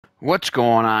What's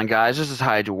going on, guys? This is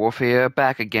Hydra Wolf here,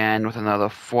 back again with another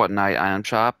Fortnite item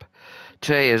shop.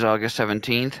 Today is August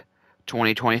 17th,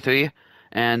 2023,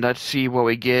 and let's see what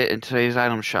we get in today's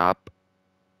item shop.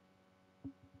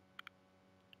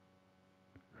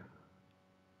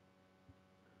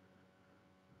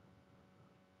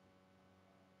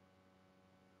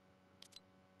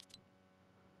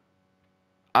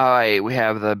 Alright, we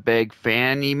have the big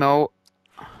fan emote.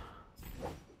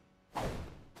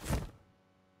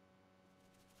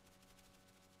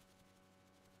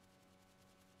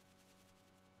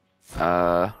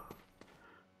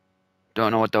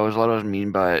 Don't know what those letters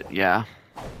mean, but yeah.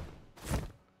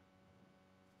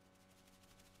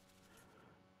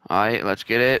 Alright, let's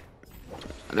get it.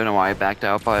 I don't know why I backed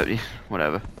out, but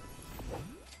whatever.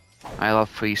 I love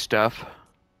free stuff.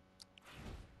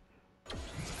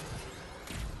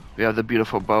 We have the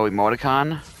beautiful bow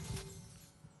Emoticon.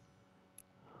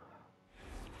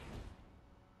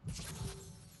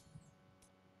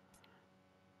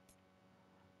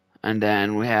 And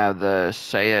then we have the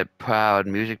Say It Proud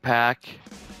music pack.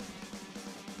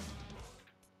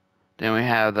 Then we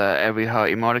have the Every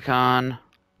Heart emoticon.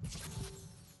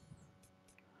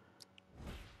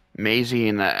 Maisie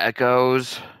and the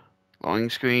Echoes loading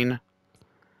screen.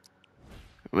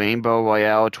 Rainbow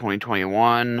Royale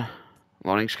 2021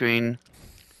 loading screen.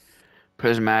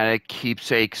 Prismatic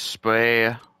Keepsake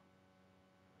Spray.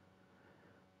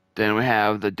 Then we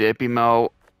have the Dip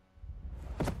emote.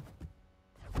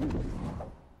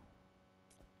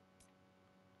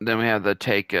 Then we have the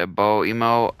Take a Bow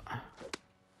emote.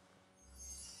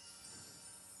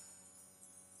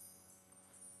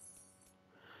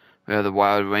 We have the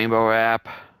Wild Rainbow wrap.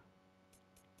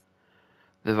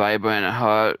 The Vibrant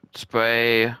Heart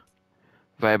Spray.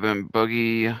 Vibrant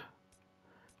Boogie.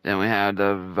 Then we have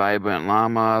the Vibrant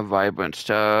Llama, Vibrant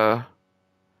Star.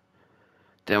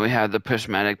 Then we have the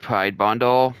Prismatic Pride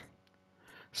bundle.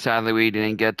 Sadly, we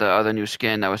didn't get the other new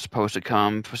skin that was supposed to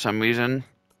come for some reason.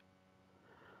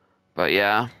 But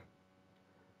yeah.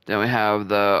 Then we have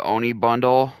the Oni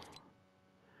bundle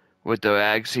with the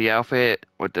Ragsy outfit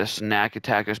with the Snack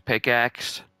Attacker's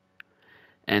pickaxe.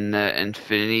 And the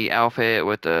Infinity outfit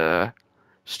with the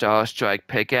Star Strike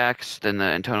pickaxe. Then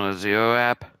the Internal Zero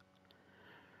wrap.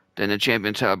 Then the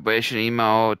Champion Celebration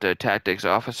emote, the Tactics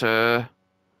Officer.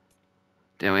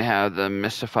 Then we have the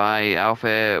Mystify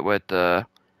outfit with the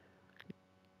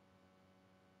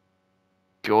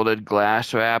Gilded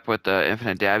Glass wrap with the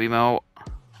Infinite Dab emote.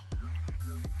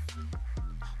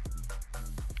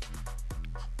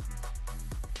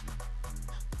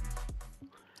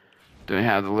 Then we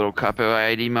have the little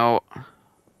copyright emote.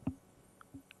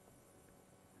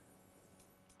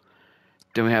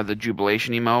 Then we have the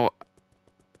Jubilation emote.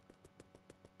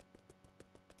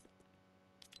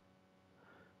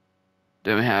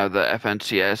 Then we have the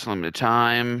FNCS Limited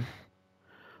Time.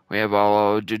 We have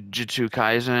all Jujutsu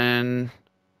Kaisen.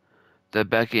 The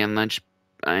Becky and Lynch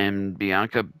and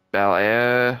Bianca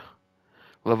Belair.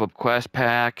 Level Up Quest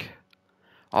Pack.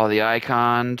 All the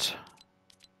icons.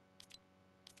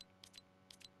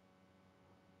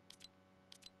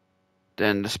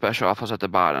 Then the special offers at the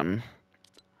bottom.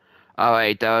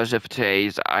 Alright, that was it for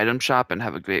today's item shop, and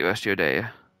have a great rest of your day.